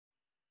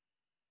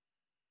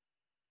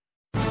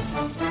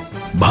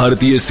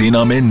भारतीय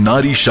सेना में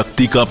नारी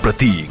शक्ति का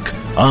प्रतीक।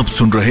 आप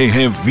सुन रहे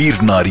हैं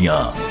वीर नारियां।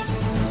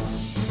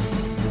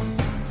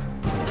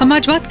 हम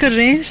आज बात कर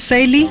रहे हैं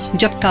सैली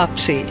जगताप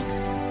से,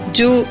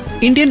 जो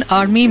इंडियन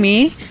आर्मी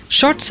में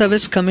शॉर्ट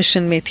सर्विस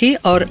कमीशन में थी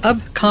और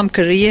अब काम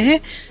कर रही है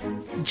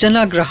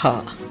जनाग्रहा।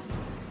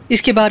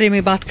 इसके बारे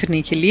में बात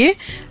करने के लिए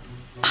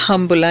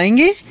हम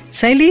बुलाएंगे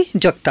सैली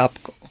जगताप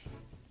को।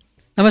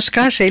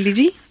 नमस्कार शैली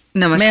जी।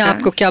 नमस्कार। मैं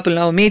आपको क्या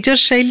बुलाऊं, मेजर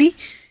शैली?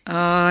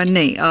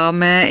 नहीं,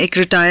 मैं एक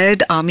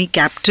रिटायर्ड आर्मी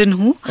कैप्टन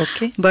हूँ।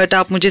 बट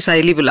आप मुझे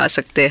साइली बुला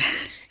सकते हैं।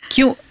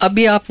 क्यों,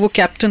 अभी आप वो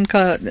कैप्टन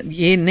का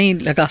ये नहीं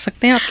लगा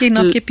सकते हैं आपके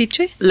नाम के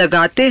पीछे?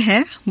 लगाते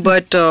हैं,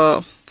 बट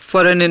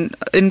फॉर एन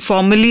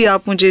इनफॉर्मली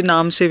आप मुझे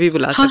नाम से भी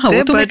बुला सकते हैं।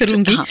 वो तो मैं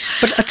करूंगी,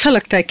 बट अच्छा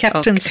लगता है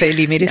कैप्टन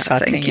सैली मेरे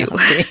साथ नहीं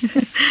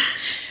है।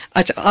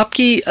 अच्छा,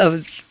 आपकी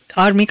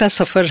आर्मी का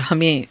सफर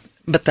हमें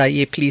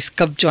बताइए प्लीज।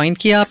 कब ज्वाइन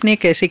किया आपने,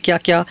 कैसे क्या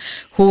क्या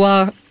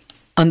हुआ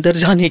अंदर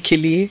जाने के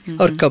लिए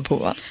और कब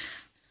हुआ?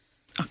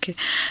 ओके,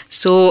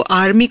 सो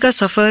आर्मी का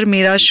सफ़र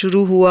मेरा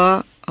शुरू हुआ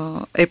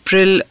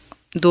अप्रैल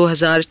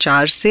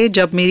 2004 से,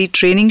 जब मेरी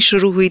ट्रेनिंग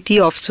शुरू हुई थी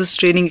ऑफिसर्स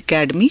ट्रेनिंग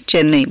एकेडमी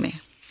चेन्नई में।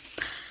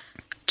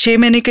 6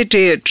 महीने के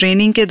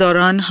ट्रेनिंग के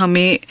दौरान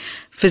हमें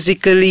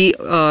फिज़िकली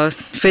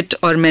फिट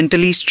और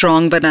मेंटली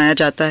स्ट्रॉन्ग बनाया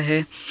जाता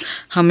है।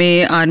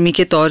 हमें आर्मी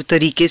के तौर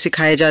तरीके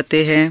सिखाए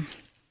जाते हैं,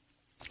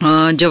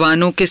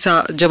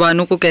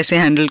 जवानों को कैसे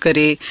हैंडल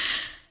करे,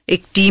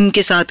 एक टीम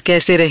के साथ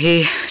कैसे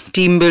रहे,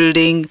 टीम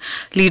बिल्डिंग,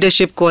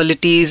 लीडरशिप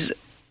क्वालिटीज़,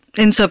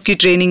 इन सब की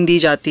ट्रेनिंग दी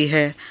जाती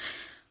है।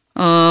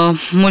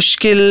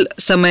 मुश्किल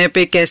समय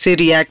पे कैसे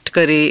रिएक्ट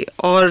करे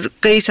और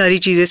कई सारी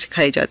चीज़ें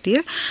सिखाई जाती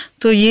है।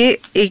 तो ये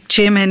एक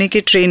 6 महीने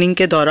के ट्रेनिंग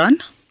के दौरान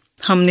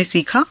हमने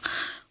सीखा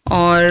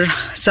और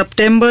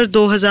सितंबर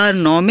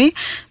 2009 में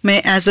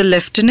मैं as a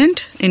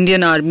lieutenant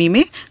Indian army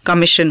में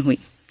कमीशन हुई।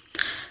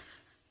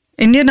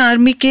 इंडियन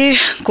आर्मी के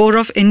कोर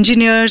ऑफ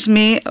इंजीनियर्स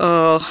में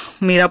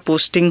मेरा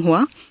पोस्टिंग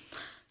हुआ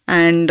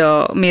एंड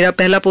मेरा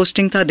पहला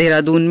पोस्टिंग था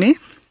देहरादून में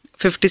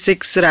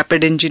 56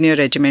 रैपिड इंजीनियर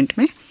रेजिमेंट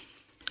में।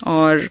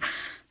 और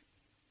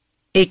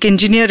एक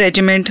इंजीनियर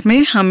रेजिमेंट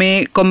में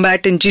हमें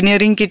कॉम्बैट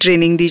इंजीनियरिंग की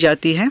ट्रेनिंग दी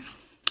जाती है।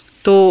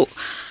 तो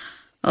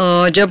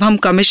जब हम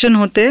कमीशन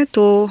होते हैं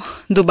तो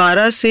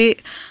दोबारा से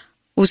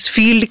उस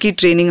फील्ड की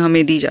ट्रेनिंग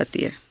हमें दी जाती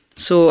है।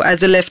 सो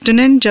एज ए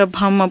लेफ्टिनेंट जब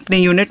हम अपने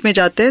यूनिट में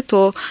जाते हैं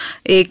तो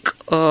एक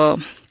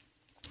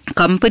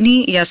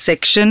कंपनी या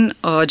सेक्शन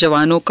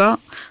जवानों का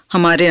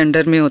हमारे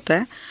अंडर में होता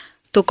है।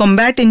 तो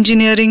कॉम्बैट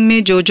इंजीनियरिंग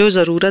में जो जो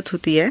ज़रूरत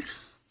होती है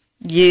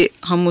ये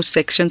हम उस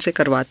सेक्शन से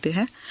करवाते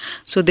हैं।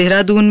 सो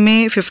देहरादून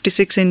में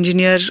 56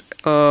 इंजीनियर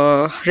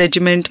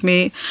रेजिमेंट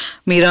में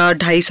मेरा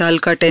 2.5 साल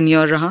का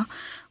टेन्योर रहा।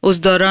 उस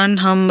दौरान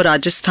हम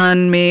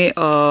राजस्थान में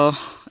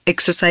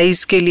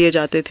एक्सरसाइज के लिए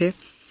जाते थे,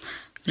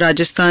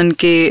 राजस्थान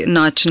के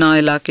नाचना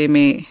इलाके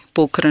में,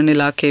 पोखरन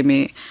इलाके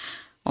में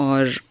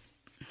और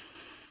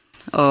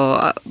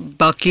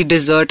बाकी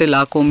डिज़र्ट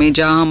इलाकों में,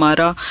 जहाँ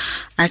हमारा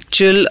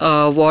एक्चुअल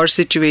वॉर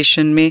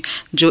सिचुएशन में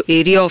जो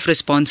एरिया ऑफ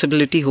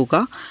रिस्पॉन्सिबिलिटी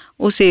होगा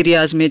उस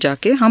एरियाज़ में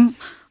जाके हम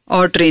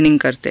और ट्रेनिंग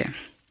करते हैं।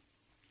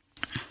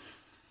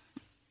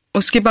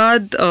 उसके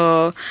बाद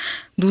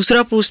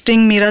दूसरा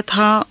पोस्टिंग मेरा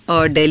था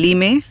दिल्ली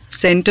में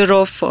सेंटर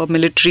ऑफ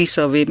मिलिट्री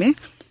सर्वे में।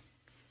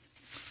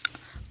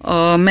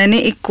 मैंने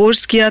एक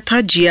कोर्स किया था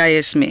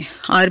GIS में।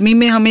 आर्मी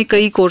में हमें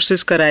कई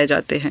कोर्सेज कराए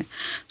जाते हैं।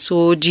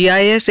 सो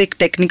GIS एक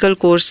टेक्निकल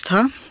कोर्स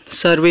था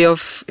सर्वे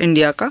ऑफ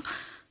इंडिया का।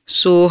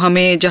 सो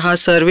हमें जहाँ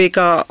सर्वे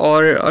का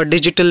और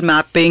डिजिटल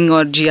मैपिंग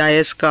और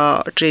GIS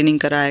का ट्रेनिंग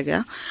कराया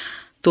गया।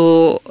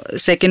 तो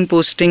सेकंड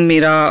पोस्टिंग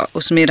मेरा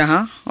उसमें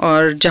रहा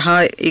और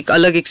जहाँ एक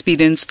अलग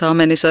एक्सपीरियंस था,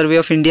 मैंने सर्वे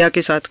ऑफ इंडिया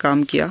के साथ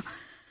काम किया।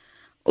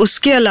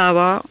 उसके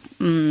अलावा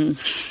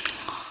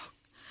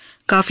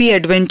काफ़ी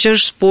एडवेंचर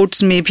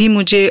स्पोर्ट्स में भी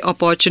मुझे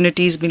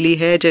अपॉर्चुनिटीज़ मिली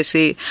है,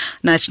 जैसे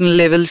नेशनल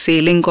लेवल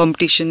सेलिंग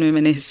कंपटीशन में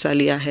मैंने हिस्सा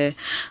लिया है,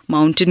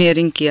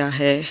 माउंटेनियरिंग किया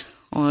है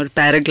और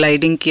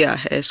पैराग्लाइडिंग किया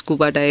है,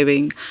 स्कूबा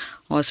डाइविंग,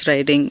 हॉर्स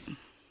राइडिंग।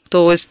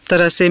 तो इस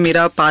तरह से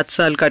मेरा 5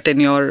 साल का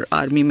टेन्योर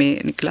आर्मी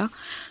में निकला।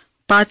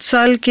 5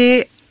 साल के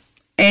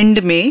एंड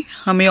में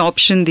हमें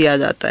ऑप्शन दिया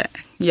जाता है,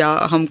 या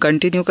हम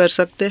कंटिन्यू कर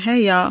सकते हैं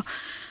या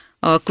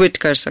क्विट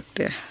कर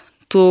सकते हैं।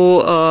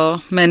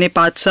 तो मैंने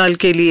 5 साल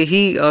के लिए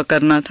ही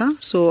करना था।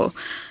 सो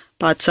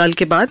 5 साल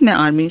के बाद मैं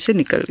आर्मी से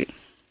निकल गई।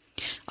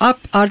 आप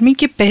आर्मी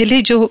के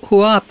पहले जो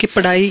हुआ आपकी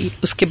पढ़ाई,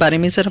 उसके बारे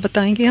में ज़रा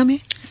बताएंगे हमें?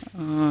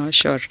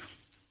 श्योर।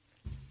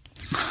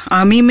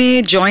 आर्मी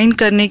में ज्वाइन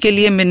करने के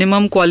लिए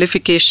मिनिमम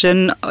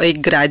क्वालिफ़िकेशन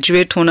एक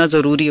ग्रेजुएट होना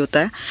ज़रूरी होता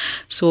है।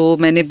 सो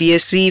मैंने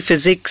BSc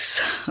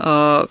फ़िज़िक्स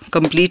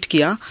कंप्लीट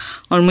किया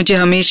और मुझे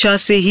हमेशा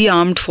से ही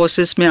आर्म्ड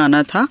फोर्सेस में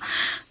आना था,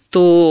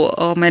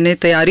 तो मैंने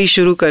तैयारी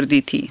शुरू कर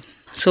दी थी।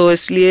 सो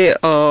इसलिए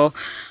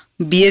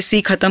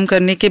BSc ख़त्म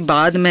करने के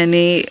बाद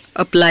मैंने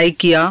अप्लाई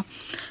किया।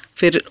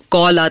 फिर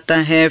कॉल आता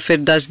है, फिर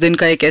 10 दिन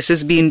का एक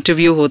SSB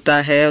इंटरव्यू होता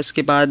है,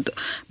 उसके बाद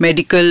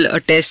मेडिकल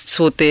टेस्ट्स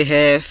होते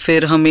हैं,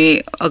 फिर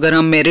हमें अगर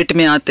हम मेरिट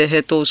में आते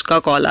हैं तो उसका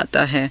कॉल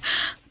आता है।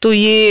 तो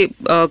ये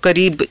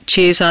करीब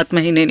 6-7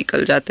 महीने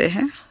निकल जाते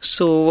हैं।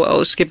 सो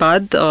उसके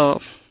बाद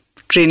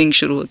ट्रेनिंग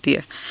शुरू होती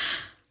है।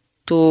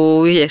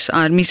 तो यस,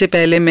 आर्मी से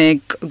पहले मैं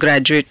एक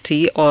ग्रेजुएट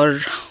थी और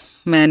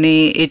मैंने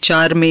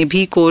HR में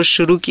भी कोर्स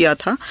शुरू किया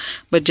था,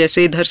 बट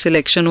जैसे इधर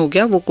सिलेक्शन हो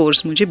गया वो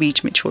कोर्स मुझे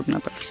बीच में छोड़ना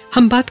पड़ा।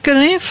 हम बात कर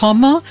रहे हैं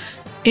फॉर्मर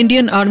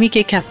इंडियन आर्मी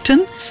के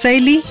कैप्टन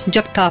सैली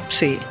जगताप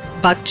से।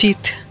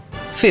 बातचीत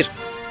फिर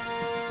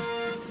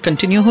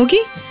कंटिन्यू होगी।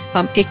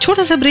 हम एक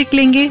छोटा सा ब्रेक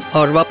लेंगे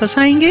और वापस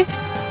आएंगे।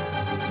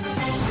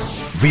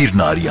 वीर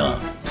नारियां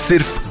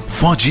सिर्फ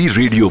फौजी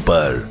रेडियो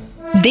पर।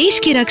 देश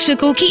के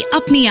रक्षकों की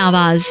अपनी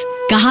आवाज,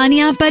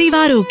 कहानियां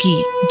परिवारों की,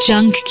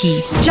 जंग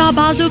की,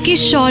 जाबाजों के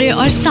शौर्य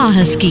और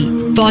साहस की।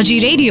 फौजी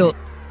रेडियो।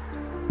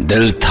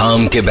 दिल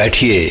थाम के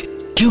बैठिए,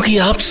 क्योंकि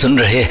आप सुन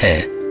रहे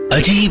हैं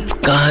अजीब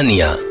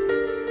कहानियां।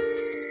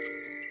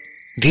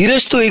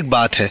 धीरज तो एक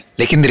बात है,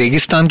 लेकिन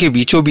रेगिस्तान के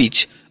बीचों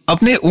बीच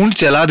अपने ऊंट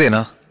जला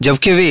देना,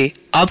 जबकि वे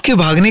आपके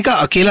भागने का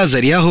अकेला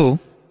जरिया हो,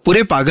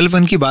 पूरे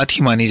पागलपन की बात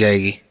ही मानी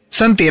जाएगी।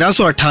 सन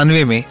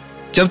 1398 में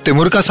जब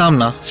तिमुर का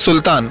सामना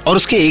सुल्तान और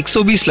उसके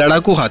 120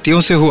 लड़ाकू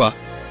हाथियों से हुआ,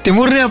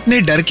 तिमुर ने अपने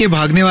डर के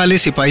भागने वाले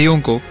सिपाहियों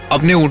को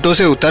अपने ऊँटों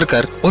से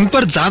उतरकर उन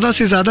पर ज्यादा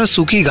से ज्यादा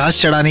सूखी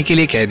घास चढ़ाने के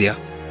लिए कह दिया।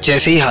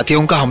 जैसे ही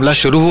हाथियों का हमला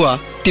शुरू हुआ,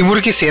 तिमुर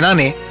की सेना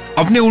ने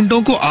अपने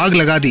ऊँटों को आग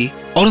लगा दी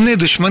और उन्हें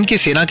दुश्मन की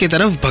सेना की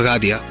तरफ भगा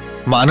दिया।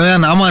 मानो या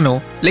ना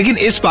मानो, लेकिन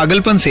इस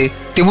पागलपन से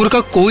तिमुर का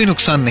कोई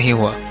नुकसान नहीं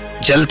हुआ।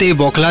 जलते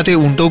बौखलाते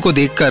ऊँटों को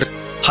देखकर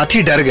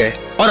हाथी डर गए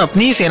और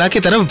अपनी ही सेना की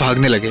तरफ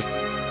भागने लगे।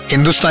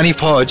 हिंदुस्तानी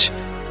फौज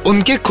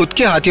उनके खुद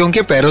के हाथियों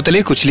के पैरों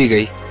तले कुचली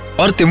गई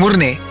और तिमुर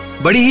ने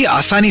बड़ी ही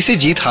आसानी से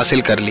जीत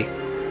हासिल कर ली।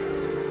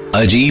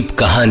 अजीब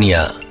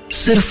कहानियां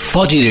सिर्फ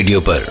फौजी रेडियो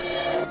पर।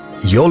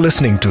 You're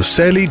listening to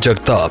SAILY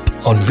Jagtap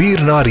on Veer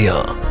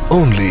नारियां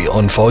only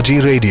on फौजी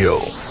रेडियो।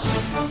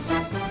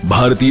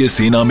 भारतीय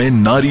सेना में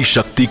नारी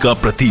शक्ति का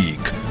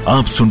प्रतीक।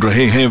 आप सुन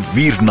रहे हैं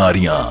वीर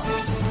नारियां।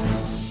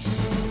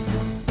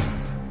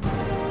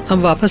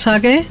 हम वापस आ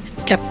गए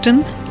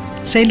कैप्टन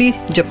सैली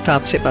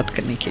जगताप से बात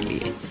करने के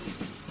लिए।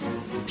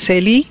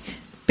 सैली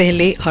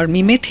पहले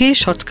आर्मी में थे,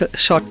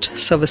 शॉर्ट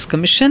सर्विस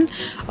कमीशन,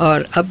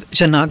 और अब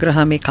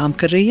जनाग्रहा में काम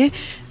कर रही है।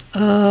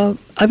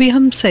 अभी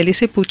हम सैली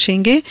से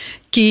पूछेंगे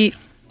कि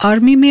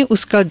आर्मी में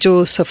उसका जो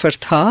सफ़र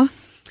था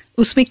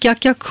उसमें क्या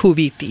क्या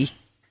खूबी थी।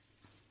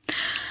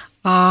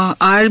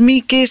 आर्मी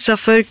के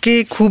सफ़र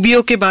के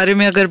खूबियों के बारे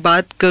में अगर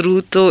बात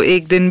करूँ तो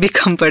एक दिन भी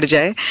कम पड़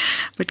जाए,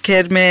 बट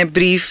खैर मैं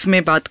ब्रीफ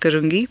में बात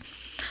करूँगी।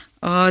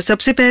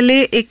 सबसे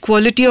पहले एक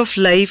क्वालिटी ऑफ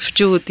लाइफ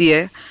जो होती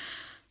है,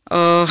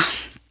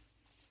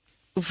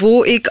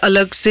 वो एक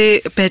अलग से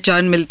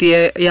पहचान मिलती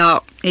है, या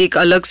एक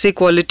अलग से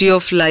क्वालिटी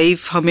ऑफ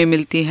लाइफ हमें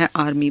मिलती है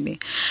आर्मी में,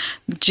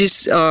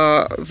 जिस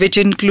विच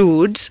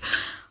इंक्लूड्स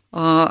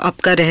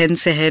आपका रहन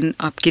सहन,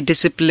 आपकी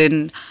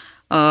डिसिप्लिन,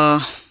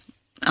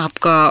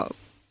 आपका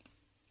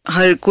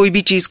हर कोई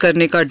भी चीज़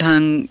करने का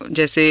ढंग,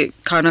 जैसे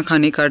खाना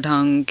खाने का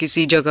ढंग,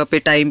 किसी जगह पे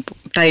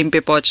टाइम पे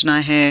पहुंचना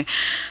है,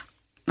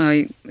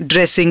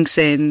 ड्रेसिंग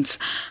सेंस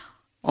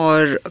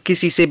और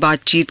किसी से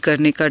बातचीत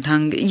करने का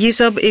ढंग, ये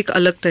सब एक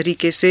अलग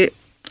तरीके से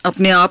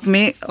अपने आप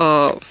में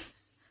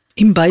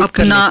इम्बाइब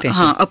कर लेते हैं।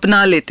 हाँ,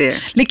 अपना लेते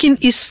हैं। लेकिन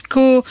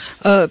इसको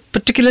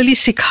पर्टिकुलरली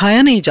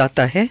सिखाया नहीं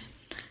जाता है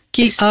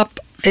कि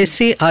आप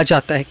ऐसे आ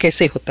जाता है,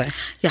 कैसे होता है।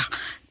 या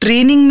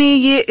ट्रेनिंग में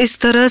ये इस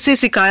तरह से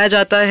सिखाया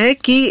जाता है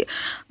कि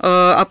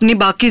अपनी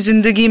बाकी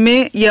ज़िंदगी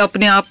में ये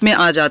अपने आप में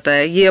आ जाता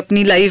है, ये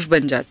अपनी लाइफ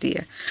बन जाती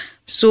है।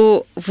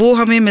 सो वो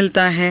हमें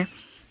मिलता है।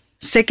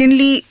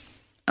 सेकेंडली,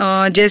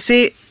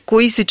 जैसे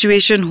कोई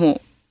सिचुएशन हो,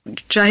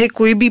 चाहे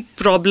कोई भी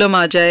प्रॉब्लम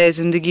आ जाए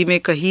ज़िंदगी में,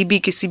 कहीं भी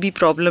किसी भी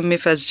प्रॉब्लम में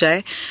फंस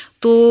जाए,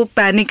 तो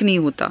पैनिक नहीं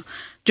होता।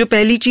 जो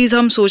पहली चीज़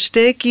हम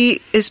सोचते हैं कि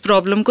इस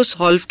प्रॉब्लम को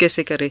सॉल्व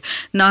कैसे करें,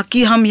 ना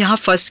कि हम यहाँ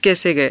फंस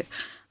कैसे गए,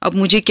 अब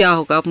मुझे क्या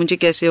होगा, अब मुझे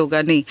कैसे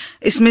होगा, नहीं,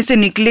 इसमें से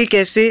निकले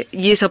कैसे,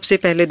 ये सबसे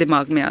पहले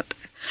दिमाग में आता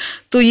है।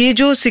 तो ये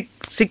जो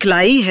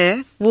सिखलाई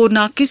है वो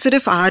ना कि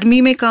सिर्फ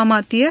आर्मी में काम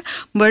आती है,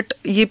 बट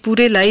ये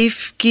पूरे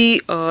लाइफ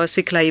की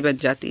सिखलाई बन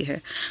जाती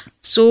है।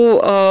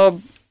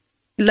 सो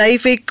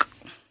लाइफ एक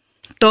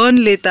टर्न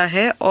लेता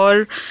है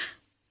और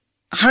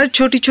हर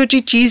छोटी छोटी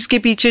चीज़ के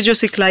पीछे जो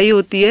सिखलाई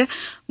होती है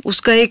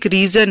उसका एक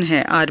रीज़न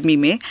है आर्मी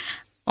में,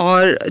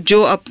 और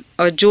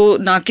जो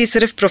ना कि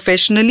सिर्फ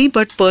प्रोफेशनली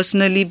बट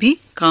पर्सनली भी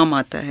काम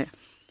आता है।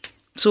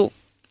 सो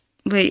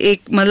भाई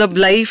एक मतलब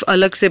लाइफ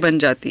अलग से बन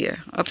जाती है,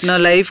 अपना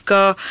लाइफ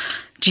का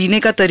जीने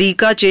का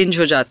तरीका चेंज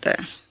हो जाता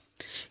है।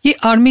 ये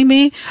आर्मी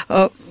में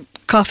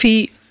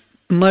काफ़ी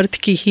मर्द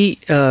की ही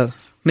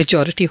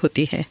मेजॉरिटी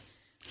होती है,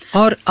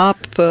 और आप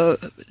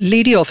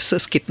लेडी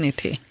ऑफिसर्स कितने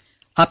थे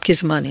आपके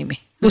ज़माने में,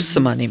 उस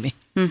ज़माने में?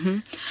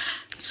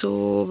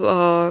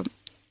 सो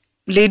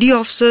लेडी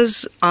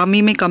ऑफिसर्स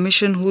आर्मी में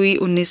कमीशन हुई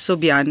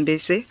 1992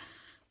 से,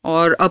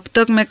 और अब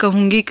तक मैं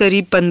कहूँगी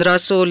करीब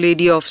 1500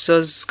 लेडी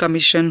ऑफिसर्स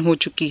कमीशन हो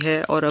चुकी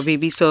है और अभी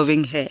भी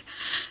सर्विंग है।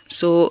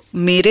 सो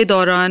मेरे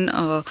दौरान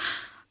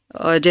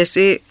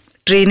जैसे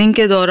ट्रेनिंग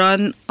के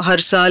दौरान हर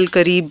साल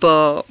करीब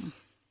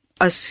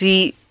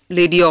 80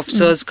 लेडी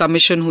ऑफिसर्स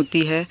कमीशन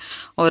होती है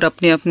और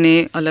अपने अपने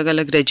अलग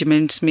अलग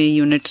रेजिमेंट्स में,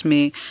 यूनिट्स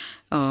में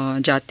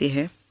जाते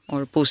हैं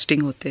और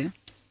पोस्टिंग होते हैं।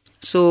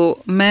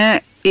 सो मैं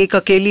एक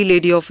अकेली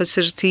लेडी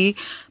ऑफिसर थी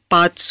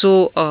 500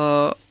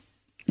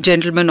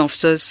 जेंटलमैन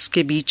ऑफिसर्स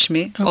के बीच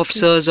में,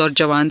 ऑफिसर्स और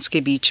जवान्स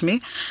के बीच में,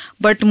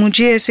 बट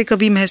मुझे ऐसे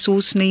कभी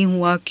महसूस नहीं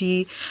हुआ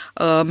कि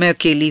मैं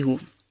अकेली हूँ।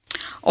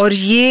 और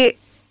ये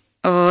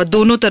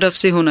दोनों तरफ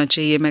से होना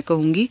चाहिए, मैं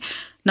कहूँगी,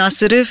 ना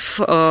सिर्फ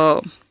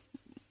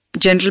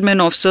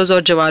जेंटलमैन ऑफिसर्स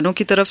और जवानों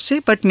की तरफ से,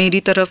 बट मेरी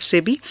तरफ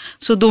से भी।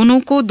 सो दोनों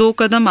को 2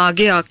 कदम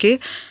आगे आके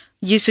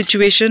ये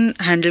सिचुएशन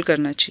हैंडल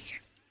करना चाहिए।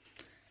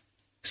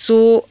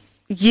 सो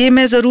ये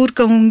मैं ज़रूर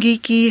कहूँगी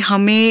कि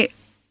हमें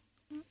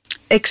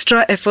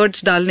एक्स्ट्रा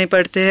एफर्ट्स डालने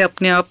पड़ते हैं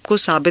अपने आप को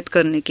साबित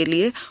करने के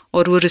लिए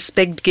और वो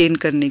रिस्पेक्ट गेन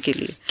करने के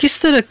लिए। किस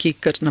तरह की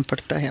करना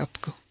पड़ता है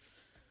आपको?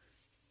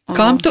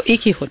 काम तो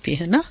एक ही होती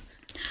है ना,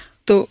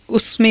 तो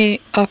उसमें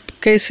आप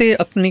कैसे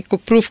अपने को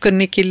प्रूव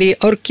करने के लिए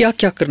और क्या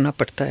क्या करना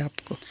पड़ता है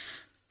आपको?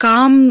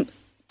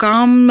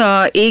 काम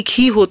एक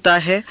ही होता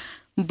है,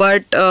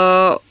 बट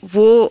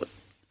वो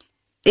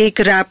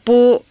एक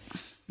रैपो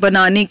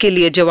बनाने के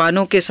लिए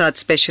जवानों के साथ,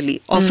 स्पेशली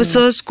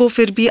ऑफिसर्स को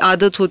फिर भी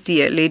आदत होती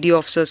है लेडी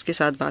ऑफिसर्स के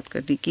साथ बात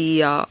करने की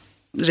या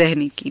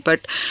रहने की, बट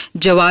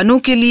जवानों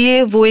के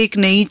लिए वो एक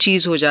नई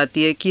चीज हो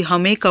जाती है कि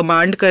हमें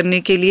कमांड करने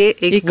के लिए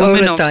एक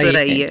वुमेन ऑफिसर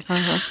आई है।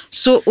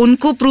 सो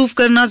उनको प्रूव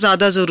करना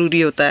ज्यादा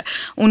जरूरी होता है।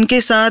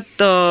 उनके साथ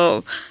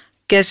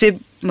कैसे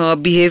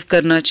बिहेव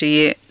करना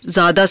चाहिए,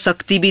 ज्यादा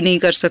सख्ती भी नहीं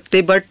कर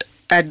सकते, but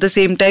at the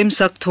same time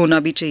सख्त होना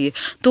भी चाहिए।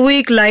 तो वो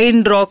एक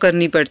लाइन ड्रॉ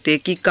करनी पड़ती है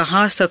कि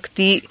कहाँ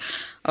सख्ती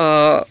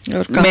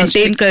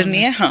मेंटेन करनी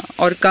है, हाँ,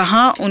 और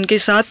कहाँ उनके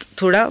साथ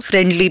थोड़ा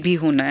फ्रेंडली भी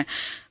होना है।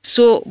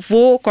 सो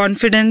वो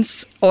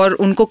कॉन्फिडेंस और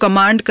उनको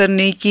कमांड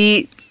करने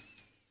की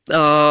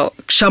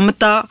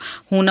क्षमता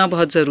होना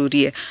बहुत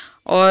ज़रूरी है।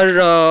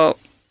 और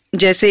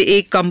जैसे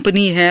एक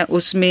कंपनी है,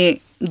 उसमें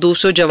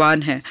 200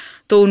 जवान हैं,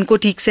 तो उनको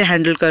ठीक से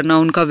हैंडल करना,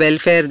 उनका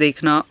वेलफेयर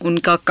देखना,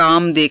 उनका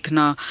काम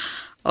देखना,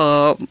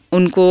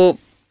 उनको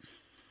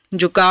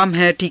जो काम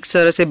है ठीक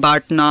तरह से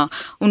बांटना,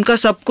 उनका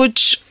सब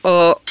कुछ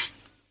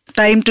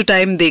टाइम टू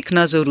टाइम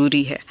देखना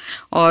ज़रूरी है।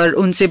 और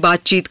उनसे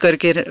बातचीत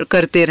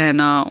करते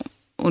रहना,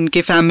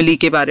 उनके फैमिली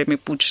के बारे में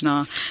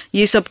पूछना,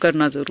 ये सब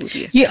करना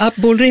ज़रूरी है। ये आप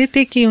बोल रहे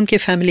थे कि उनके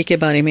फैमिली के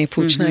बारे में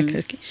पूछना है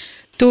करके,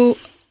 तो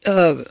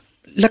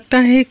लगता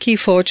है कि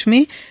फौज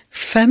में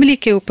फैमिली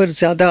के ऊपर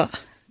ज़्यादा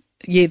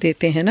ये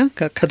देते हैं ना,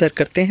 कदर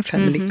करते हैं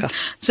फैमिली का।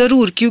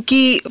 ज़रूर,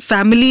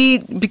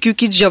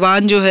 क्योंकि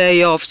जवान जो है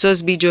या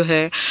ऑफिसर्स भी जो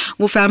है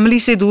वो फैमिली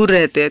से दूर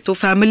रहते हैं, तो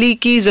फैमिली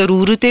की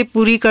ज़रूरतें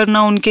पूरी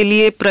करना उनके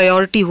लिए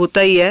प्रायोरिटी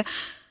होता ही है।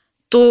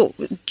 तो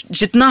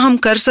जितना हम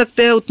कर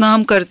सकते हैं उतना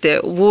हम करते हैं।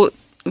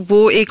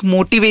 वो एक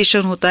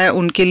मोटिवेशन होता है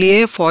उनके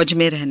लिए फौज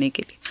में रहने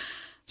के लिए।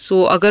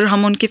 सो अगर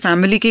हम उनकी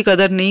फैमिली की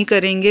कदर नहीं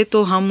करेंगे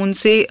तो हम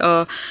उनसे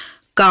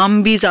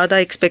काम भी ज़्यादा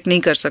एक्सपेक्ट नहीं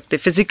कर सकते।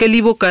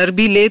 फिजिकली वो कर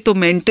भी ले तो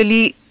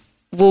मेंटली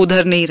वो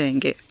उधर नहीं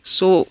रहेंगे।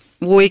 सो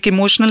वो एक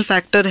इमोशनल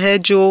फैक्टर है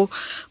जो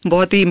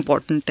बहुत ही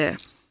इम्पोर्टेंट है।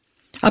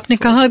 आपने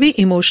कहा अभी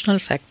इमोशनल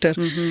फैक्टर,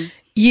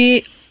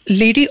 ये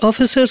लेडी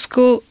ऑफिसर्स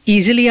को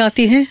इजीली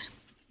आती है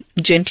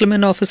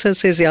जेंटलमैन ऑफिसर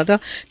से ज़्यादा,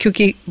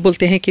 क्योंकि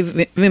बोलते हैं कि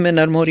विमेन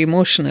आर मोर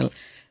इमोशनल।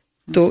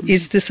 तो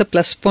is this a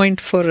plus point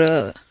for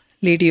a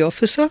lady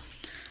officer?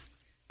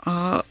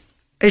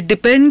 It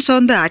depends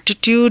on the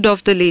attitude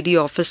of the lady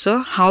officer,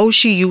 how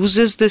she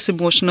uses this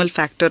emotional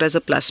factor as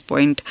a plus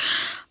point.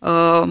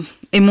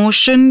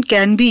 Emotion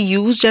can be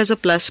used as a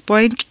plus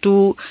point to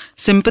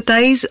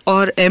sympathize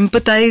or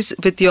empathize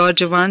with your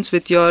jawans,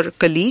 with your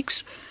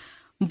colleagues,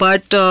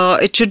 but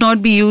it should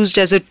not be used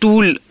as a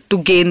tool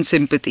to gain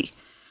sympathy.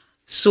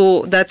 So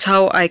that's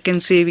how I can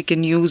say we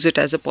can use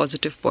it as a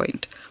positive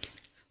point.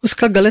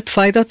 उसका गलत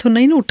फायदा तो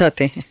नहीं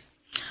उठाते हैं?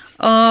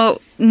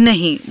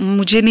 नहीं,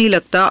 मुझे नहीं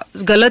लगता।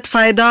 गलत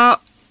फायदा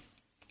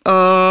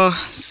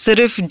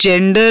सिर्फ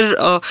जेंडर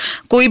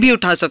कोई भी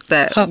उठा सकता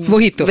है। हाँ,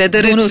 वही तो,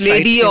 वेदर इट्स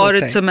लेडी और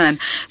इट्स अ मैन।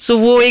 सो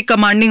वो एक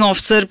कमांडिंग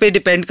ऑफिसर पे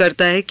डिपेंड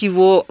करता है कि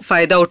वो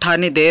फायदा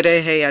उठाने दे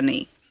रहे हैं या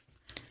नहीं।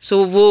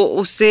 सो वो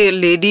उससे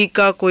लेडी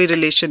का कोई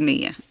रिलेशन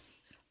नहीं है।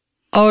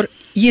 और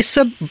ये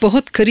सब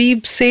बहुत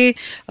करीब से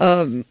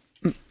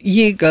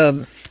ये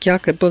क्या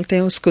कर बोलते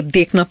हैं उसको,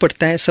 देखना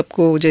पड़ता है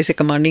सबको, जैसे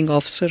कमांडिंग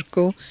ऑफिसर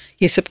को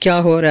ये सब क्या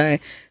हो रहा है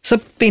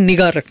सब पे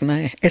निगाह रखना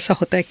है, ऐसा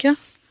होता है क्या?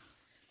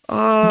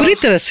 बुरी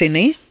तरह से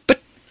नहीं, बट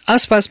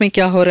आसपास में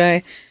क्या हो रहा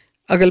है,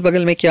 अगल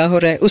बगल में क्या हो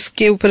रहा है,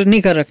 उसके ऊपर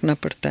निगाह रखना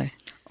पड़ता है।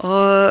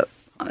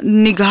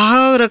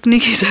 निगाह रखने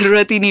की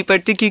ज़रूरत ही नहीं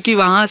पड़ती, क्योंकि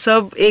वहाँ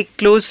सब एक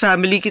क्लोज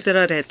फैमिली की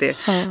तरह रहते हैं।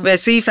 हाँ।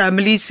 वैसे ही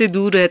फैमिली से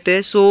दूर रहते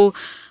हैं। सो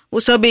वो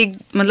सब एक,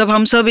 मतलब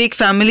हम सब एक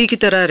फैमिली की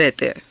तरह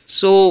रहते हैं।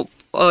 सो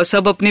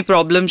सब अपनी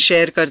प्रॉब्लम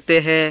शेयर करते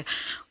हैं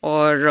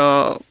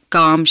और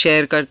काम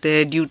शेयर करते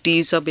हैं,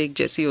 ड्यूटी सब एक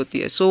जैसी होती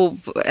है। सो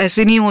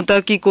ऐसे नहीं होता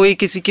कि कोई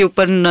किसी के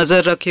ऊपर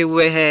नज़र रखे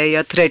हुए है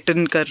या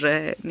थ्रेटन कर रहा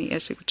है, नहीं,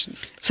 ऐसे कुछ नहीं।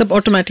 सब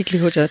ऑटोमेटिकली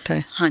हो जाता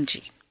है। हाँ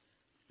जी।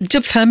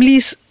 जब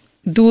फैमिलीज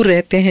दूर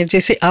रहते हैं,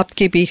 जैसे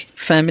आपके भी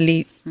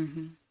फैमिली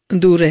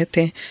दूर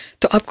रहते हैं,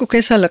 तो आपको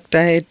कैसा लगता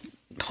है?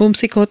 होम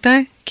सिक होता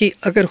है कि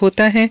अगर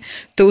होता है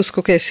तो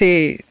उसको कैसे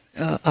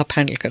आप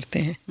हैंडल करते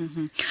हैं?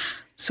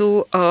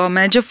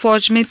 मैं जब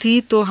फौज में थी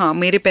तो हाँ,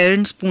 मेरे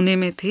पेरेंट्स पुणे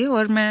में थे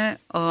और मैं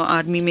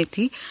आर्मी में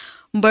थी,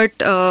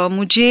 बट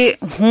मुझे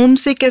होम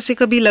से कैसे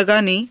कभी लगा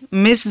नहीं।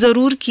 मिस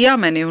ज़रूर किया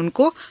मैंने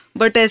उनको,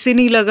 बट ऐसे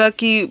नहीं लगा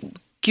कि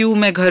क्यों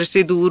मैं घर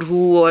से दूर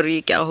हूँ और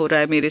ये क्या हो रहा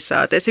है मेरे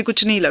साथ, ऐसे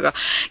कुछ नहीं लगा।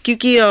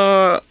 क्योंकि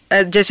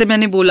जैसे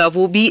मैंने बोला,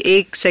 वो भी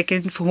एक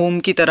सेकंड होम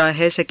की तरह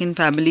है, सेकंड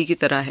फैमिली की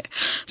तरह है।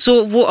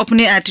 वो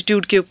अपने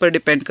एटीट्यूड के ऊपर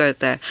डिपेंड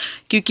करता है,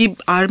 क्योंकि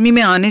आर्मी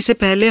में आने से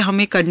पहले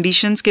हमें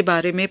कंडीशंस के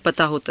बारे में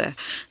पता होता है,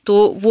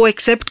 तो वो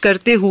एक्सेप्ट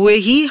करते हुए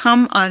ही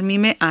हम आर्मी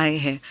में आए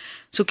हैं।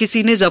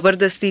 किसी ने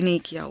ज़बरदस्ती नहीं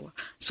किया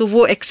हुआ।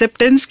 वो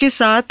एक्सेप्टेंस के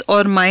साथ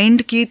और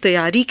माइंड की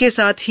तैयारी के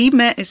साथ ही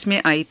मैं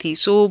इसमें आई थी।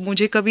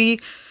 मुझे कभी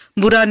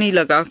बुरा नहीं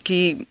लगा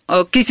कि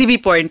किसी भी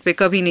पॉइंट पे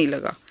कभी नहीं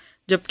लगा।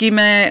 जबकि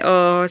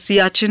मैं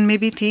सियाचिन में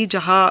भी थी,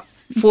 जहाँ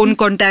फ़ोन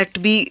कांटेक्ट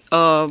भी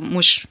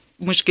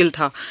मुश्किल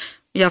था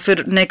या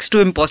फिर नेक्स्ट टू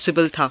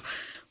इम्पॉसिबल था,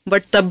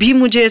 बट तब भी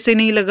मुझे ऐसे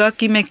नहीं लगा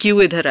कि मैं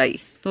क्यों इधर आई।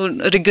 तो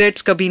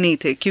रिग्रेट्स कभी नहीं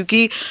थे,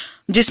 क्योंकि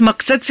जिस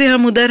मकसद से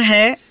हम उधर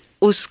हैं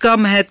उसका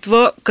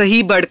महत्व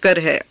कहीं बढ़कर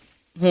है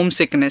होम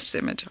सिकनेस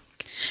से। मैं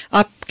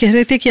आप कह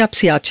रहे थे कि आप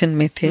सियाचिन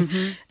में थे,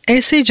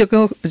 ऐसे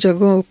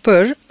जगहों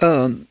पर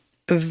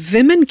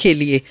विमेन के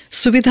लिए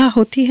सुविधा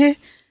होती है?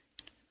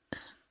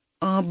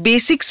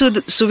 बेसिक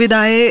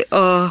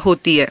सुविधाएं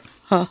होती है।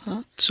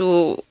 हाँ।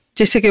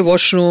 जैसे कि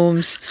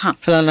वॉशरूम्स, हाँ,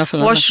 फलाना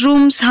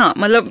वॉशरूम्स, हाँ,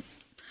 मतलब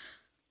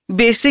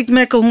बेसिक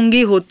मैं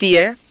कहूँगी होती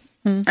है,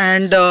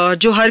 एंड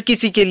जो हर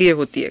किसी के लिए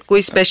होती है।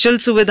 कोई स्पेशल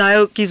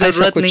सुविधाओं की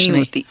जरूरत नहीं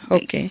होती।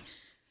 ओके।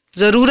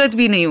 जरूरत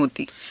भी नहीं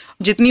होती,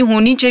 जितनी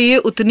होनी चाहिए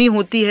उतनी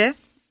होती है,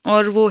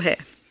 और वो है।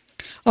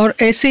 और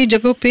ऐसे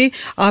जगहों पे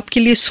आपके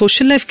लिए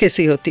सोशल लाइफ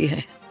कैसी होती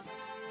है?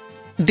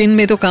 दिन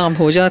में तो काम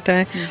हो जाता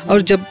है,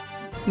 और जब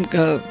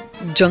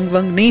जंग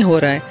वंग नहीं हो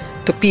रहा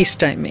है तो पीस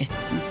टाइम में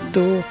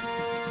तो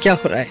क्या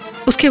हो रहा है,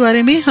 उसके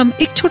बारे में हम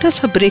एक छोटा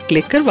सा ब्रेक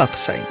लेकर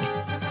वापस आएंगे।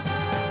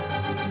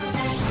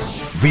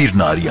 वीर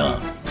नारियां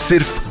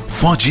सिर्फ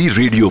फौजी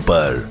रेडियो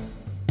पर।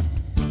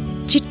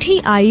 चिट्ठी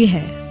आई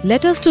है,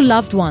 letters to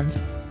loved ones.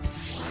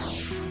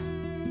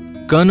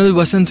 Colonel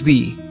Vasant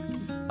B,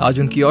 आज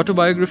उनकी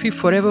ऑटोबायोग्राफी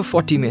फॉरएवर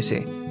 40 में से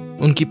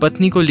उनकी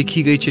पत्नी को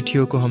लिखी गई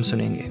चिट्ठियों को हम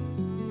सुनेंगे।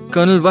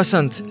 Colonel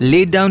Vasant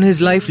laid down his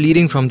life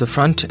leading from the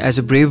front as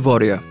a brave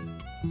warrior.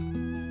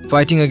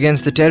 Fighting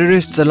against the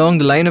terrorists along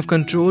the line of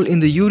control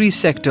in the Uri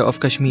sector of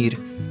Kashmir,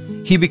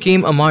 he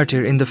became a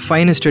martyr in the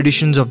finest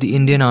traditions of the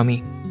Indian Army.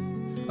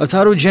 A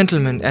thorough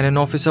gentleman and an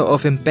officer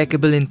of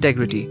impeccable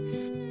integrity,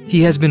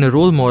 he has been a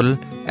role model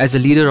as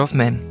a leader of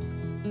men.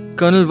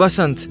 Colonel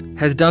Vasant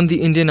has done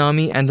the Indian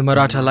Army and the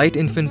Maratha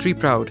Light Infantry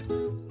proud.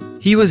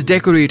 He was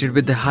decorated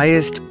with the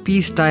highest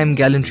peacetime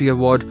gallantry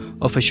award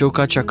of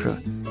Ashoka Chakra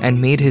and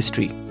made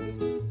history.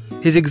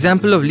 His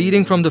example of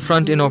leading from the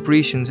front in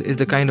operations is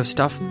the kind of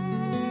stuff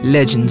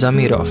legends are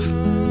made of.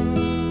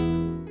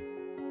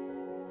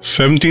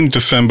 17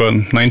 December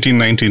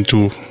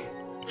 1992,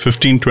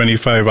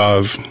 15:25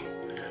 hours.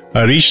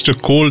 I reached a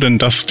cold and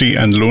dusty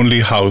and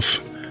lonely house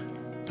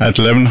at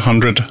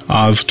 1100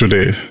 hours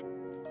today.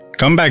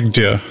 Come back,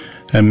 dear,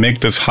 and make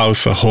this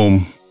house a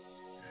home.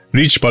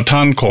 Reached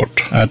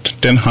Pathankot at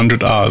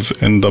 1000 hours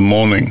in the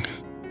morning.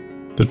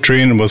 The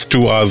train was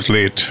 2 hours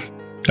late.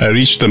 I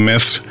reached the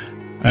mess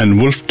and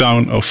wolfed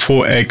down a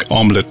 4-egg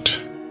omelette.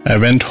 I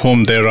went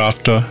home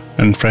thereafter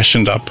and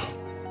freshened up.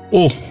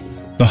 Oh,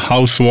 the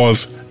house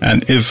was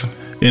and is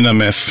in a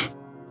mess.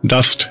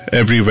 Dust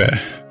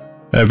everywhere.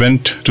 I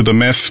went to the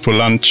mess for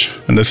lunch,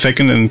 and the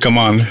second in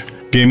command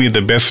gave me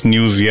the best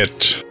news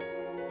yet.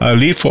 I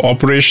leave for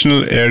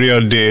operational area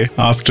day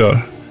after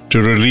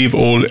to relieve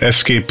old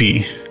SKP.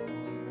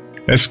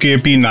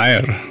 SKP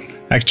Nair.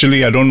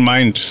 Actually, I don't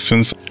mind,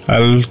 since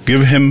I'll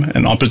give him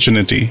an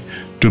opportunity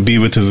to be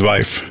with his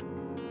wife,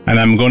 and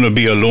I'm going to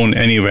be alone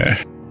anywhere.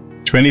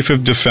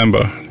 25th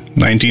December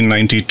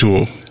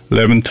 1992,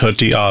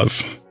 11:30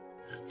 hours.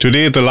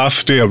 Today is the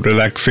last day of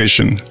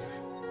relaxation.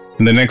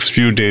 In the next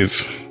few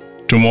days,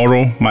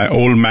 tomorrow my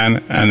old man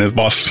and his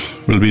boss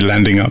will be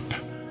landing up,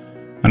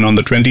 and on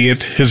the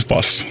 28th his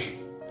boss.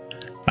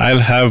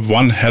 I'll have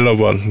one hell of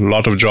a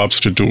lot of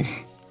jobs to do.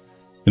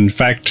 In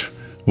fact,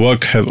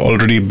 work has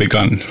already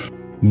begun.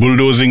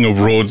 Bulldozing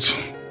of roads,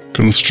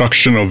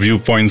 construction of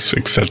viewpoints,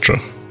 etc.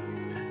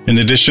 In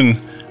addition,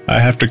 I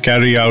have to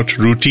carry out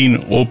routine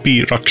OP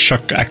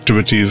Rakshak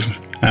activities,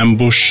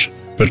 ambush,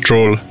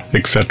 patrol,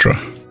 etc.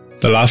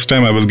 The last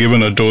time I was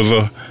given a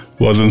dozer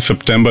was in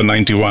September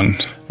 91,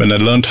 when I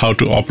learned how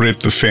to operate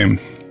the same.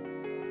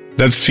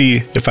 Let's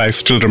see if I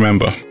still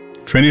remember.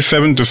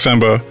 27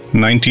 December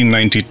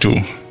 1992,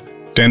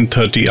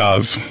 10:30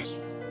 hours.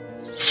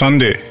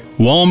 Sunday,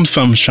 warm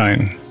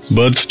sunshine,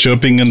 birds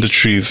chirping in the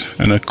trees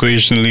and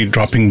occasionally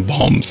dropping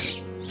bombs.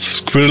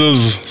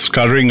 Squirrels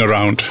scurrying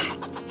around,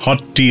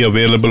 hot tea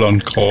available on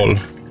call,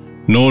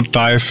 no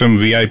tiresome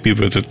VIP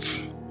visits.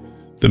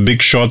 The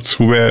big shots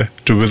who were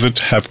to visit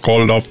have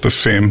called off the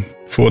same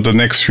for the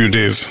next few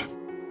days.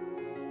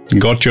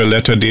 Got your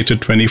letter dated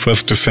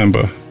 21st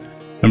December.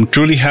 I'm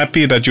truly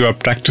happy that you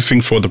are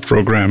practicing for the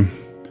program.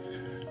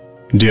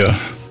 Dear,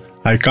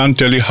 I can't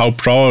tell you how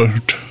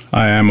proud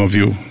I am of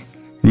you.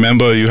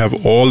 Remember, you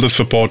have all the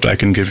support I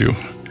can give you.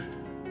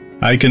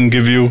 I can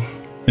give you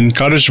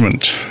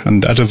encouragement,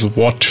 and that is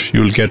what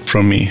you'll get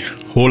from me,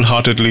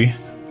 wholeheartedly,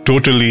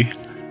 totally,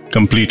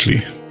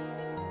 completely.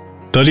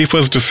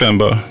 31st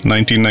December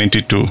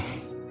 1992.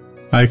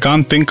 I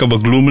can't think of a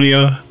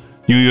gloomier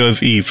New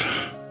Year's Eve,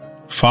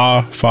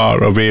 far,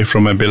 far away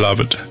from my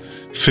beloved,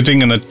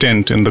 sitting in a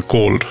tent in the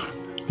cold,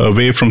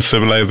 away from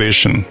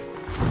civilization,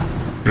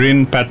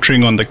 rain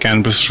pattering on the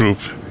canvas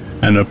roof,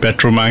 and a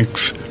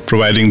Petromax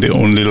providing the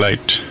only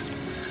light.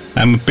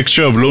 I'm a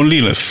picture of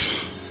loneliness,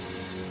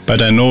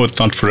 but I know it's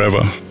not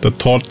forever. The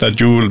thought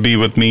that you will be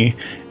with me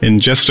in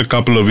just a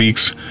couple of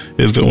weeks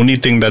is the only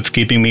thing that's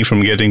keeping me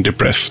from getting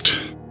depressed.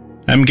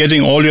 I'm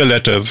getting all your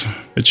letters,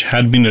 which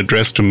had been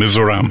addressed to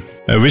Mizoram.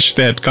 I wish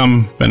they had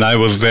come when I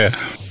was there.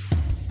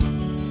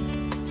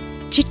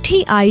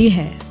 चिट्ठी आई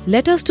है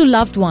letters to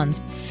loved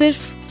ones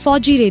सिर्फ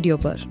फौजी radio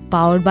पर,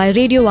 powered by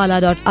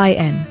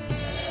radiowala.in.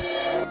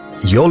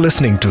 You're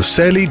listening to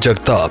SAILY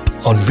JAGPAT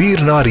on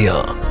Veer Nariya,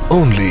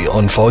 only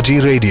on 4G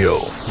Radio.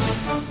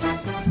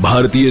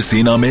 भारतीय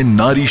सेना में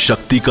नारी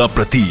शक्ति का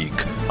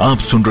प्रतीक, आप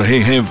सुन रहे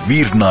हैं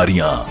वीर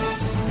नारियां।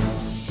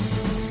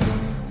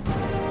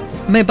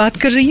 मैं बात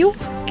कर रही हूँ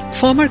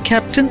फॉर्मर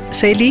कैप्टन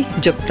सैली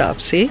जगताप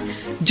से,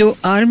 जो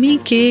आर्मी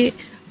के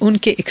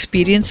उनके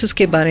एक्सपीरियंसेस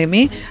के बारे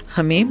में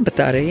हमें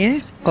बता रहे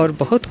हैं, और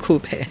बहुत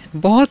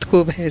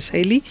खूब है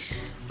सैली,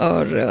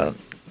 और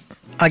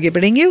आगे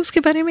बढ़ेंगे उसके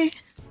बारे में।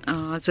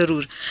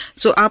 ज़रूर।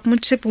 आप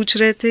मुझसे पूछ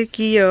रहे थे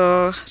कि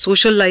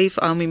सोशल लाइफ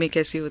आर्मी में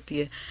कैसी होती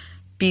है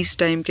पीस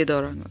टाइम के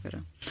दौरान वगैरह।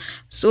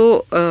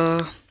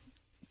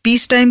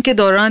 पीस टाइम के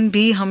दौरान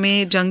भी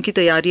हमें जंग की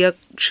तैयारियां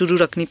शुरू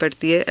रखनी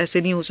पड़ती है।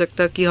 ऐसे नहीं हो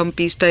सकता कि हम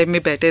पीस टाइम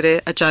में बैठे रहे,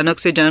 अचानक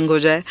से जंग हो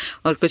जाए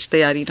और कुछ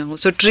तैयारी ना हो।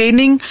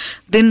 ट्रेनिंग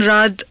दिन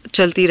रात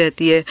चलती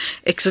रहती है,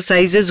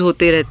 एक्सरसाइजेज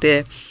होते रहते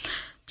हैं।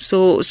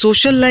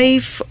 Social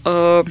life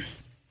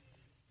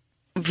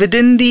with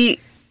in the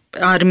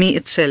army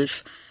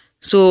itself,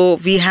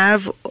 we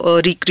have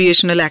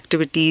recreational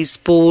activities,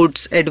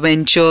 sports,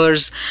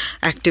 adventures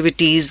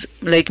activities.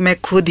 Like मैं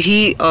खुद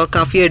ही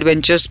काफ़ी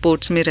adventure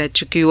sports में रह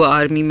चुकी हूँ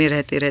आर्मी में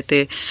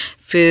रहते।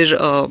 फिर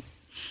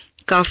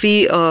काफ़ी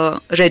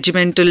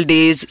regimental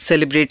days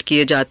celebrate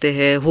किए जाते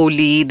हैं,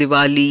 होली,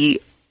 दिवाली,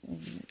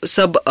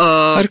 सब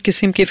हर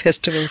किस्म के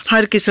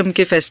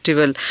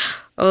फेस्टिवल।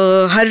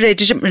 हर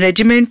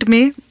रेजिमेंट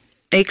में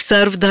एक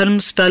सर्वधर्म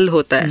स्थल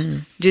होता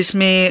है,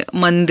 जिसमें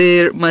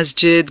मंदिर,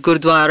 मस्जिद,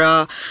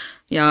 गुरुद्वारा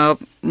या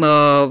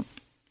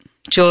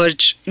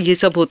चर्च ये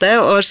सब होता है,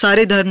 और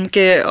सारे धर्म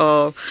के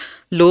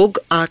लोग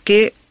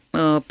आके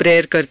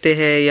प्रेयर करते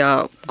हैं या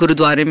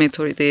गुरुद्वारे में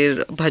थोड़ी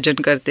देर भजन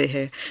करते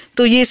हैं।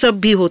 तो ये सब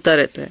भी होता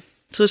रहता है।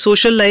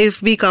 सोशल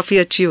लाइफ भी काफ़ी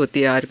अच्छी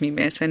होती है आर्मी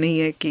में। ऐसा नहीं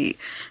है कि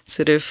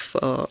सिर्फ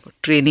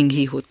ट्रेनिंग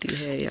ही होती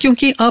है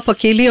क्योंकि आप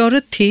अकेली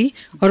औरत थी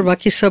और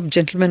बाकी सब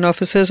जेंटलमैन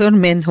ऑफिसर्स और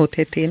मेन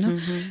होते थे ना।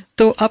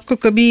 तो आपको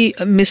कभी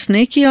मिस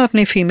नहीं किया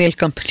आपने फीमेल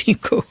कंपनी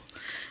को?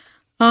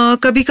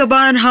 कभी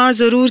कभार हाँ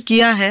ज़रूर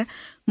किया है,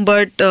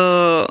 बट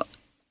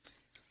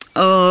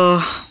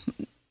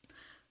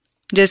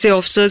जैसे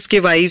ऑफिसर्स के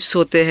वाइफ्स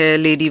होते हैं,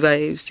 लेडी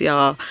वाइफ्स या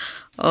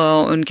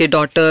उनके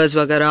डॉटर्स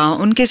वगैरह,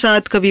 उनके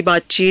साथ कभी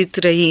बातचीत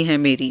रही है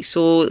मेरी।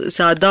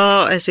 ज़्यादा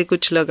ऐसे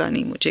कुछ लगा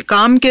नहीं मुझे।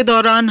 काम के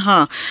दौरान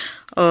हाँ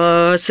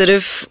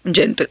सिर्फ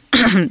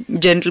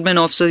जेंटलमैन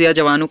ऑफिसर्स या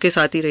जवानों के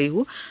साथ ही रही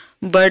हूँ,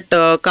 बट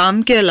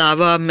काम के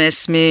अलावा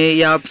मेस में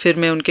या फिर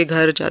मैं उनके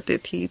घर जाती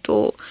थी तो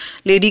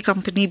लेडी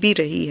कंपनी भी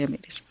रही है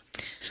मेरे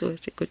साथ।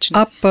 ऐसे कुछ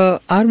नहीं।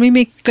 आप आर्मी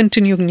में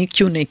कंटिन्यू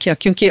क्यों नहीं किया?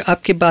 क्योंकि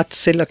आपकी बात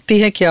से लगती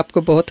है कि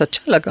आपको बहुत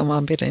अच्छा लगा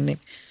वहाँ पे रहने,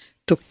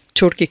 तो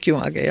छोड़ के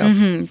क्यों आ गए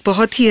आप?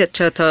 बहुत ही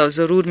अच्छा था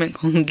ज़रूर मैं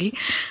कहूँगी,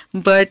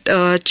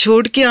 बट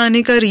छोड़ के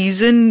आने का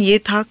रीज़न ये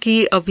था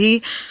कि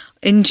अभी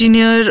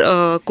इंजीनियर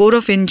कोर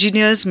ऑफ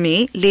इंजीनियर्स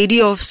में लेडी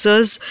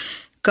ऑफिसर्स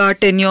का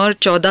टेन्योर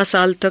 14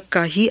 साल तक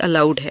का ही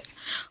अलाउड है,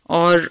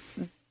 और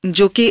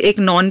जो कि एक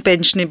नॉन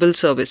पेंशनेबल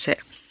सर्विस है।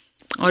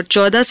 और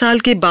 14 साल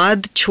के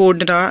बाद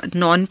छोड़ना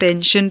नॉन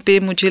पेंशन पे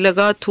मुझे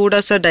लगा थोड़ा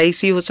सा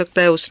डाइसी हो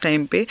सकता है उस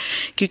टाइम पे,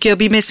 क्योंकि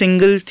अभी मैं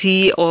सिंगल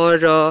थी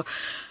और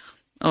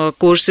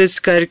कोर्सेज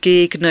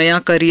करके एक नया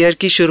करियर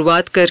की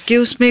शुरुआत करके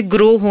उसमें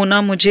ग्रो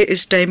होना मुझे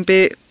इस टाइम पे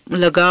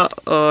लगा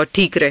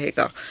ठीक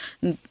रहेगा,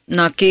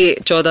 ना कि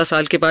 14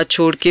 साल के बाद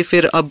छोड़ के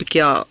फिर अब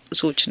क्या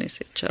सोचने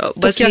से अच्छा। तो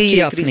बस क्या यही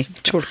किया आपने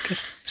छोड़ के?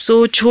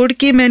 छोड़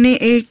के मैंने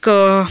एक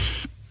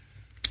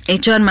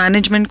HR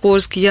मैनेजमेंट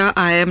कोर्स किया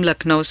IIM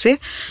लखनऊ से,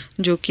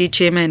 जो कि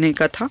 6 महीने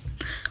का था।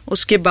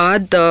 उसके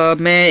बाद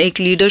मैं एक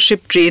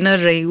लीडरशिप ट्रेनर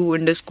रही हूँ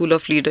इंडस स्कूल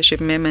ऑफ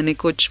लीडरशिप में। मैंने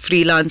कुछ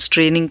फ्रीलांस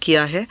ट्रेनिंग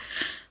किया है,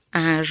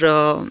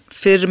 और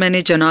फिर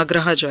मैंने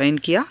जनाग्रहा ज्वाइन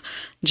किया।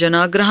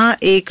 जनाग्रहा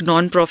एक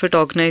नॉन प्रॉफिट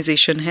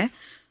ऑर्गेनाइजेशन है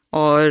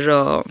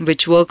और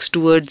which works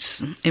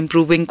towards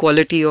improving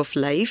quality of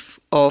life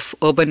of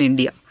urban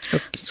India.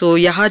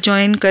 यहाँ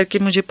ज्वाइन करके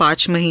मुझे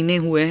 5 महीने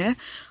हुए हैं,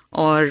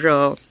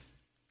 और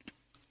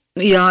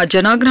यहाँ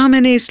जनाग्रहा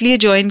मैंने इसलिए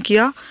ज्वाइन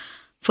किया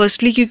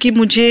फर्स्टली क्योंकि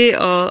मुझे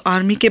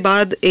आर्मी के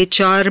बाद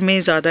HR में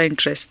ज़्यादा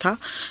इंटरेस्ट था,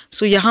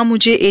 सो यहाँ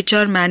मुझे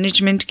HR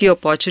मैनेजमेंट की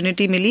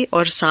अपॉर्चुनिटी मिली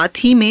और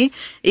साथ ही में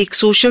एक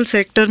सोशल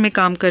सेक्टर में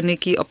काम करने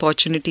की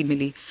अपॉर्चुनिटी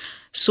मिली।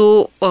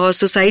 सो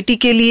सोसाइटी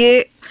के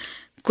लिए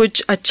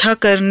कुछ अच्छा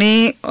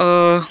करने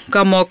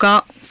का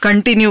मौका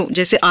कंटिन्यू,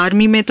 जैसे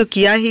आर्मी में तो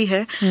किया ही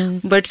है,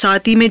 बट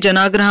साथ ही में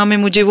जनाग्रह में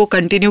मुझे वो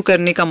कंटिन्यू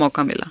करने का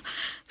मौका मिला।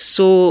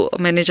 सो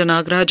मैंने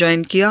जनाग्रह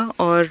ज्वाइन किया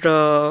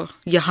और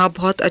यहाँ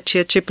बहुत अच्छे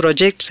अच्छे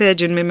प्रोजेक्ट्स हैं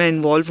जिनमें मैं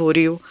इन्वॉल्व हो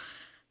रही हूँ।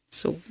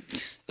 सो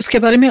उसके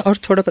बारे में और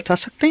थोड़ा बता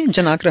सकते हैं,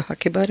 जनाग्रह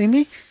के बारे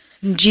में?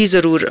 जी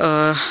ज़रूर।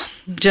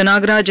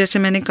 जनाग्रह जैसे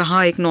मैंने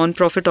कहा एक नॉन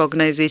प्रॉफिट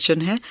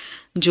ऑर्गेनाइजेशन है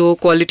जो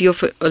क्वालिटी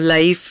ऑफ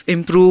लाइफ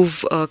इम्प्रूव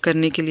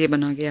करने के लिए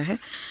बना गया है।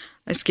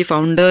 इसके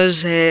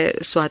फाउंडर्स है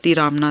स्वाति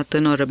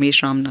रामनाथन और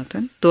रमेश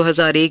रामनाथन।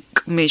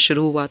 2001 में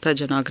शुरू हुआ था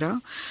जनाग्रह।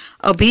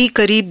 अभी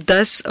करीब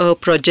 10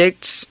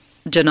 प्रोजेक्ट्स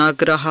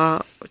जनाग्रह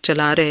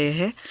चला रहे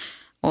हैं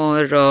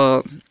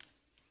और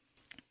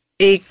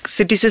एक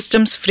सिटी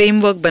सिस्टम्स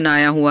फ्रेमवर्क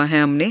बनाया हुआ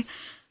है हमने,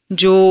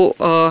 जो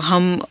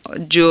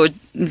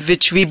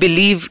which we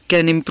believe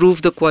can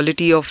improve the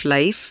quality of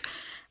life,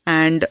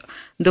 and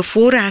the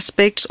 4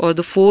 aspects or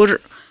the 4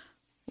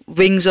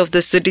 wings of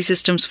the city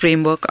systems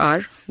framework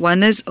are,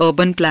 one is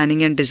urban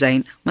planning and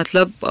design।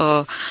 मतलब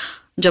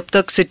जब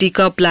तक सिटी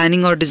का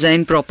planning और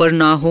डिज़ाइन प्रॉपर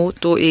ना हो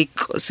तो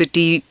एक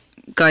city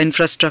का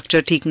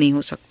इंफ्रास्ट्रक्चर ठीक नहीं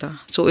हो सकता।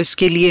 सो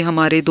इसके लिए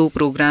हमारे 2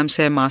 प्रोग्राम्स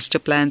हैं, मास्टर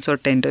प्लान्स और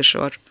टेंडर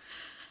श्योर।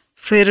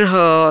 फिर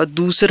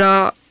दूसरा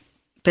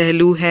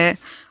पहलू है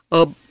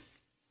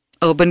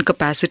अर्बन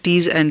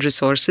कैपेसिटीज़ एंड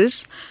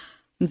रिसोर्सेज।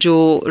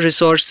 जो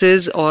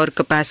रिसोर्सेज और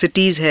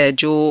कैपेसिटीज़ है,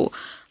 जो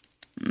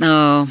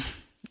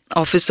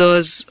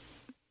ऑफिसर्स,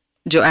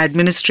 जो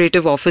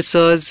एडमिनिस्ट्रेटिव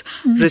ऑफिसर्स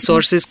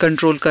रिसोर्सेज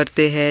कंट्रोल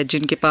करते हैं,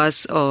 जिनके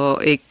पास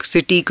एक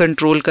सिटी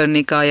कंट्रोल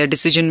करने का या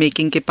डिसीजन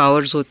मेकिंग के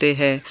पावर्स होते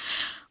हैं,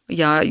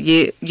 या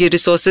ये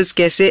रिसोर्सेज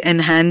कैसे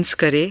एनहांस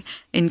करे,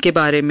 इनके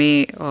बारे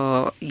में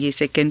ये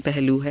सेकंड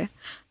पहलू है।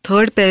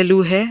 थर्ड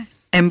पहलू है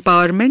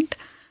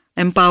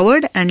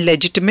empowered and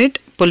legitimate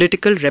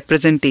political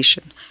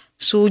representation.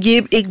 सो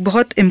ये एक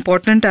बहुत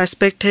इम्पॉर्टेंट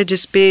एस्पेक्ट है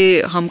जिस पे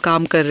हम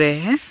काम कर रहे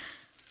हैं।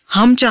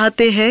 हम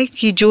चाहते हैं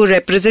कि जो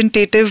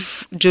रिप्रेजेंटेटिव,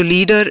 जो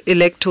लीडर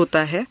इलेक्ट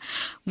होता है,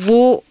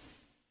 वो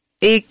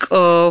एक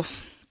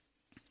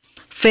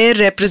फेयर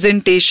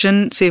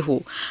रिप्रेजेंटेशन से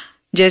हो।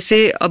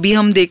 जैसे अभी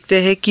हम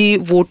देखते हैं कि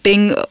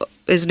वोटिंग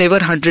इज़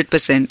नेवर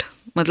 100%,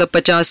 मतलब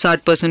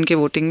 50-60% के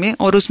वोटिंग में,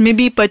 और उसमें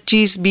भी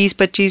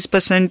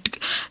 20-25%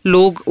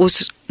 लोग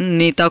उस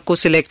नेता को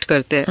सिलेक्ट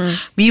करते हैं।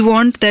 We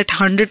want that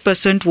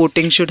 100%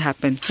 voting should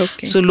happen.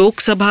 So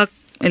Lok Sabha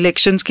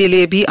elections के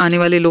लिए भी, आने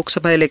वाले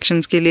लोकसभा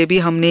इलेक्शंस के लिए भी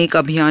हमने एक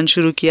अभियान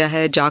शुरू किया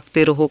है,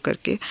 जागते रहो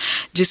करके,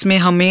 जिसमें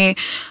हमें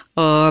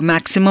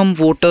मैक्सिमम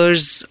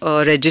वोटर्स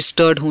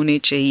रजिस्टर्ड होने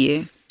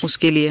चाहिए,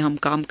 उसके लिए हम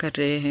काम कर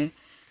रहे हैं।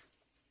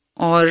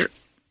 और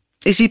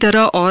इसी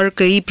तरह और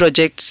कई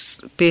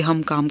प्रोजेक्ट्स पे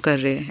हम काम कर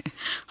रहे हैं।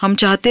 हम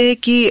चाहते हैं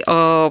कि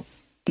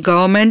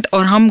गवर्नमेंट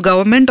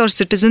और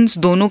सिटीजन्स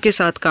दोनों के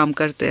साथ काम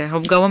करते हैं।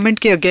 हम गवर्नमेंट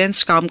के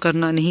अगेंस्ट काम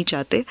करना नहीं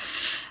चाहते।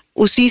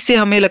 उसी से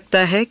हमें लगता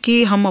है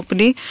कि हम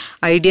अपने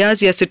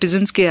आइडियाज़ या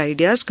सिटीजन्स के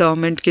आइडियाज़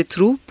गवर्नमेंट के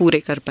थ्रू पूरे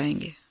कर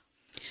पाएंगे।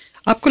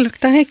 आपको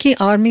लगता है कि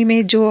आर्मी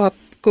में जो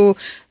आपको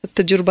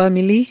तजुर्बा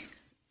मिली,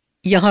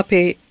 यहाँ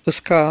पे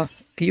उसका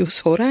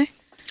यूज़ हो रहा है?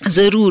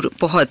 ज़रूर,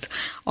 बहुत।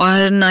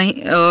 और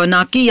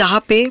ना कि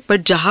यहाँ पे,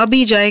 बट जहाँ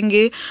भी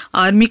जाएंगे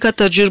आर्मी का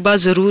तजुर्बा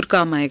ज़रूर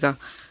काम आएगा।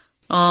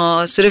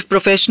 सिर्फ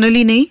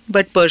प्रोफेशनली नहीं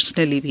बट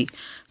पर्सनली भी।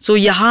 सो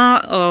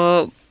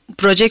यहाँ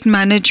प्रोजेक्ट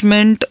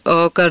मैनेजमेंट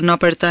करना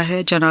पड़ता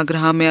है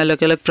जनाग्रह में,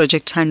 अलग अलग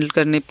प्रोजेक्ट्स हैंडल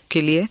करने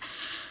के लिए।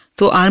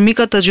 तो आर्मी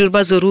का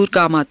तजुर्बा ज़रूर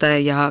काम आता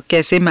है यहाँ।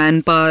 कैसे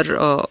मैन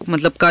पावर,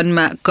 मतलब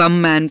कम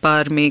मैन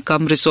पावर में,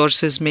 कम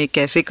रिसोर्सेज में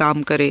कैसे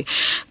काम करे,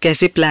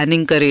 कैसे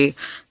प्लानिंग करे,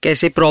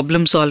 कैसे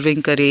प्रॉब्लम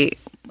सॉल्विंग करे,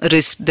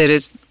 there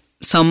is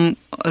some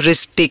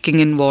risk taking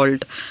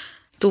involved.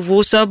 तो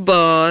वो सब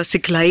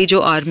सिखलाई जो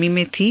आर्मी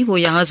में थी वो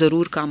यहाँ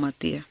ज़रूर काम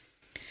आती है।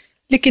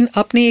 लेकिन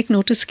आपने एक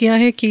नोटिस किया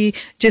है कि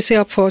जैसे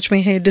आप फौज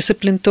में हैं,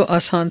 डिसिप्लिन तो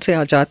आसान से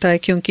आ जाता है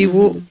क्योंकि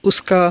वो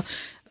उसका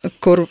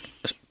कोर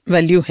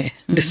वैल्यू है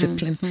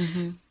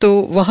डिसिप्लिन। तो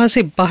वहाँ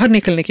से बाहर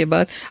निकलने के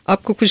बाद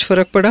आपको कुछ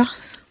फ़र्क पड़ा?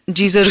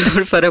 जी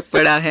ज़रूर फ़र्क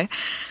पड़ा है।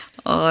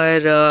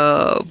 और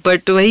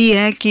बट वही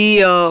है कि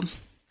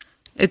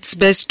it's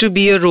best to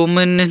be a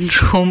Roman इन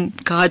रोम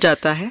कहा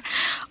जाता है।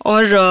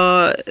 और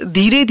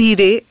धीरे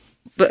धीरे,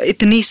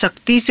 इतनी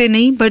सख्ती से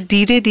नहीं, बट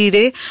धीरे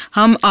धीरे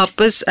हम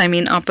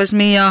आपस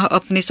में या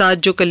अपने साथ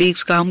जो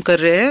कलीग्स काम कर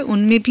रहे हैं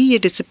उनमें भी ये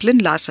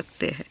डिसिप्लिन ला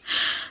सकते हैं।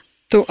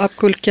 तो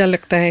आपको क्या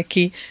लगता है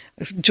कि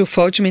जो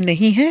फौज में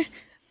नहीं है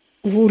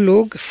वो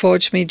लोग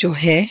फौज में जो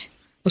है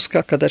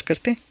उसका कदर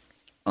करते हैं?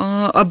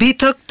 अभी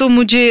तक तो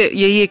मुझे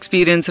यही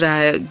एक्सपीरियंस रहा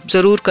है,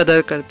 ज़रूर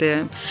कदर करते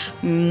हैं।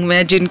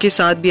 मैं जिनके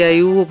साथ भी आई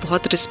हूँ वो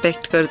बहुत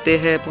रिस्पेक्ट करते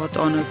हैं, बहुत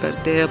ऑनर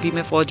करते हैं। अभी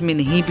मैं फ़ौज में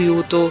नहीं भी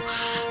हूँ तो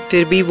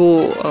फिर भी वो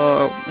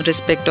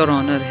रिस्पेक्ट और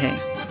ऑनर है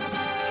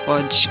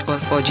फौज और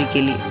फौजी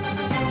के लिए।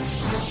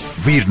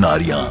 वीर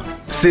नारियां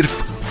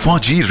सिर्फ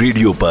फौजी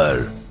रेडियो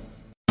पर।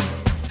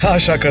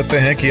 आशा करते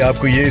हैं कि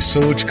आपको ये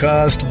सोच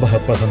कास्ट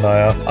बहुत पसंद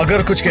आया।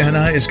 अगर कुछ कहना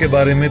है इसके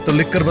बारे में तो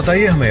लिखकर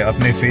बताइए हमें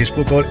अपने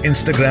फेसबुक और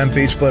इंस्टाग्राम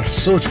पेज पर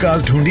सोच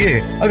कास्ट ढूंढिए।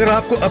 अगर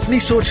आपको अपनी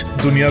सोच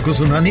दुनिया को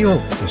सुनानी हो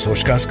तो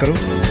सोच कास्ट करो।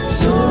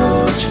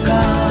 सोच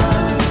कास्ट।